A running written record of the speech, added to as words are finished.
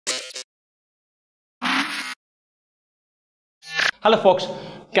Hello folks,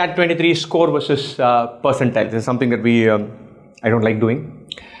 CAT 23 score versus percentile. This is something that I don't like doing,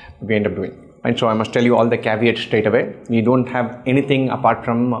 we end up doing. And so I must tell you all the caveats straight away. We don't have anything apart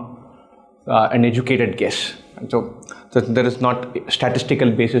from an educated guess. And so there is not statistical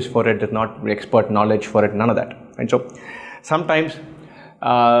basis for it, there's not expert knowledge for it, none of that. And so sometimes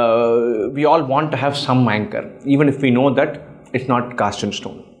we all want to have some anchor, even if we know that it's not cast in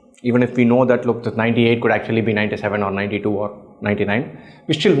stone. Even if we know that, look, the 98 could actually be 97 or 92 or 99,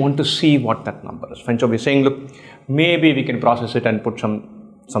 we still want to see what that number is. And so we're saying, look, maybe we can process it and put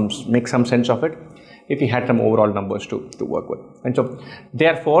make some sense of it if we had some overall numbers to work with. And so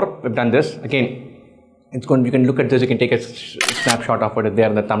therefore we've done this. Again, you can look at this, you can take a snapshot of it there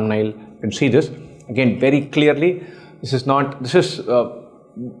in the thumbnail, you can see this. Again, very clearly, this is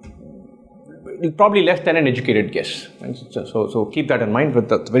probably less than an educated guess. And so keep that in mind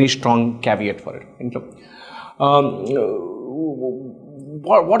with a very strong caveat for it. And so,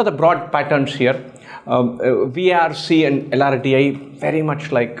 what are the broad patterns here? VRC and LRDI very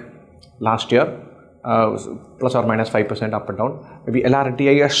much like last year, plus or minus 5% up and down. Maybe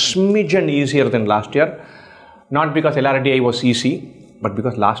LRDI a smidgen easier than last year, not because LRDI was easy, but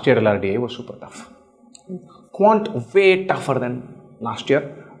because last year LRDI was super tough. Quant way tougher than last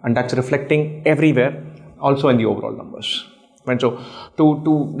year. And that's reflecting everywhere, also in the overall numbers. And so, to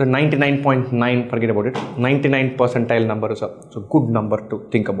the 99.9, forget about it. 99 percentile number is a good number to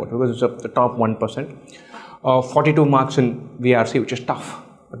think about because it's the top 1%. 42 marks in VRC, which is tough,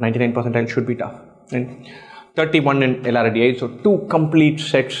 but 99 percentile should be tough. And 31 in LRDI, so 2 complete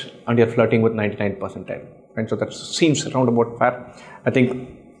sets, and you're flirting with 99 percentile. And so that seems roundabout fair. I think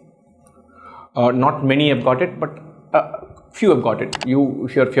not many have got it, but few have got it.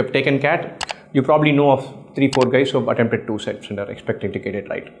 If you have taken CAT, you probably know of 3-4 guys who have attempted 2 sets and are expecting to get it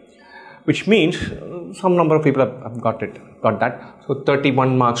right. Which means some number of people have got that. So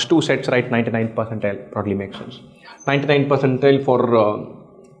 31 marks, 2 sets right, 99 percentile probably makes sense. 99 percentile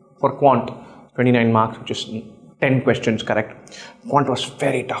for quant, 29 marks, which is 10 questions correct. Quant was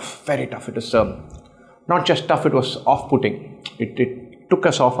very tough, very tough. It was not just tough, it was off-putting. It took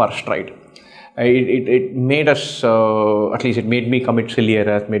us off our stride. It made us, at least it made me commit silly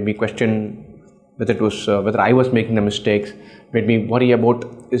errors, made me question whether I was making the mistakes, made me worry about,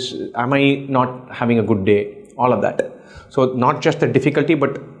 am I not having a good day, all of that. So not just the difficulty,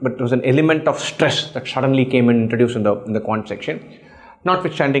 but there was an element of stress that suddenly came and introduced in the quant section.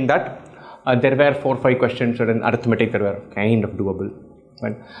 Notwithstanding that, there were 4 or 5 questions in arithmetic that were kind of doable.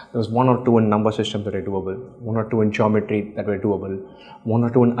 Right? There was 1 or 2 in number systems that were doable, 1 or 2 in geometry that were doable, 1 or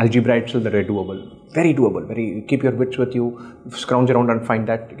 2 in algebra itself that were doable. Very doable. Keep your wits with you, scrounge around and find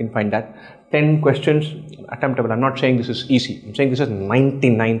that, you can find that. 10 questions, attemptable. I'm not saying this is easy, I'm saying this is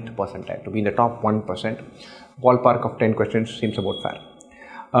 99th percentile. To be in the top 1%, ballpark of 10 questions seems about fair.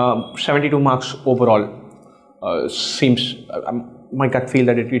 72 marks overall seems, my gut feel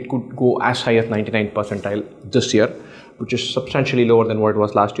that it could go as high as 99th percentile this year, which is substantially lower than what it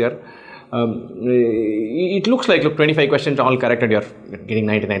was last year. It looks like, look, 25 questions are all correct and you're getting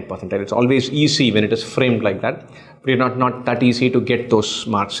 99th percentile. It's always easy when it is framed like that, but it's not that easy to get those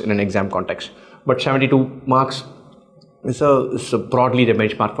marks in an exam context. But 72 marks is broadly the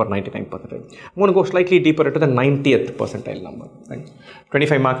benchmark for 99th percentile. I'm going to go slightly deeper into the 90th percentile number. Right?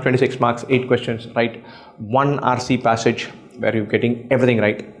 25 marks, 26 marks, 8 questions, right? 1 RC passage where you're getting everything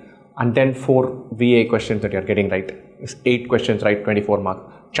right. And then 4 VA questions that you're getting right. It's 8 questions right, 24 marks.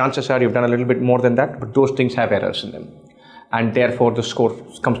 Chances are you've done a little bit more than that, but those things have errors in them. And therefore the score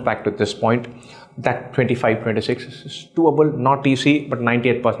comes back to this point. That 25, 26 is doable, not easy, but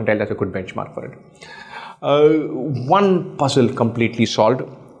 98th percentile, that's a good benchmark for it. 1 puzzle completely solved,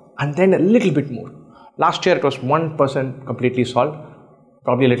 and then a little bit more. Last year it was 1% completely solved,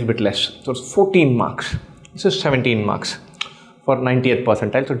 probably a little bit less. So it's 14 marks. This is 17 marks for 90th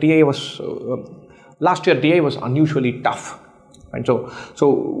percentile. So DA was, last year DA was unusually tough. And so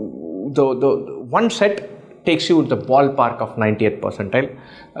the one set takes you to the ballpark of 90th percentile.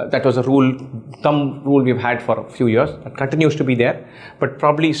 That was a thumb rule we've had for a few years. That continues to be there, but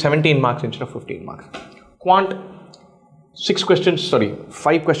probably 17 marks instead of 15 marks. Quant, 5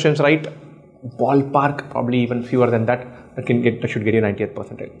 questions right, ballpark, probably even fewer than that. That should get you 90th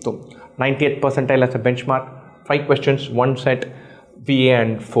percentile. So 90th percentile as a benchmark. 5 questions, 1 set, VA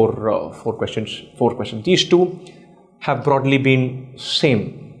and 4 questions. These 2 have broadly been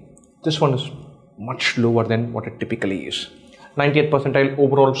same. This one is much lower than what it typically is. 90th percentile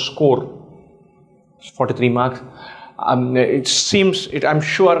overall score is 43 marks. I'm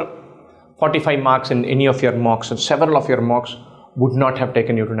sure 45 marks in any of your mocks and several of your mocks would not have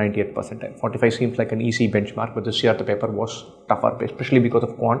taken you to 98th percentile. 45 seems like an easy benchmark, but this year the paper was tougher, especially because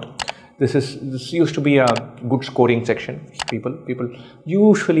of quant. This used to be a good scoring section. People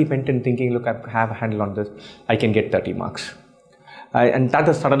usually went in thinking, look, I have a handle on this, I can get 30 marks. And that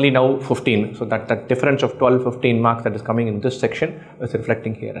is suddenly now 15. So that difference of 12, 15 marks that is coming in this section is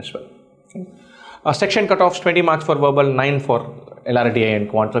reflecting here as well. Okay. Section cutoffs, 20 marks for verbal, 9 for LRDI and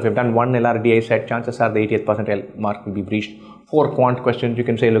quant. So if you've done one LRDI set, chances are the 80th percentile mark will be breached. 4 quant questions, you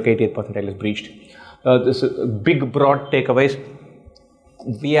can say, look, 80th percentile is breached. This is big, broad takeaways.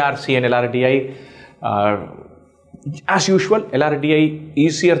 VRC and LRDI, as usual, LRDI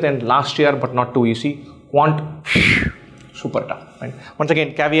easier than last year, but not too easy. Quant, super tough. Right? Once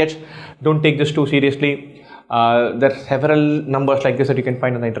again, caveats, don't take this too seriously. There are several numbers like this that you can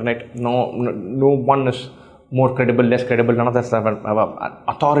find on the internet. No one is more credible, less credible. None of us have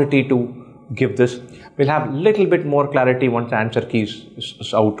authority to give this. We'll have little bit more clarity once the answer keys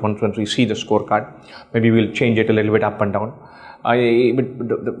is out, once we see the scorecard. Maybe we'll change it a little bit up and down. But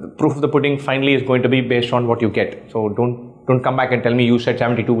the proof of the pudding finally is going to be based on what you get. So don't come back and tell me you said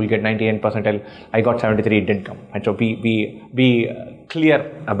 72 will get 98 percentile. I got 73, it didn't come. And so be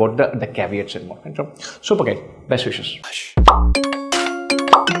clear about the caveats involved. And so super guys, best wishes.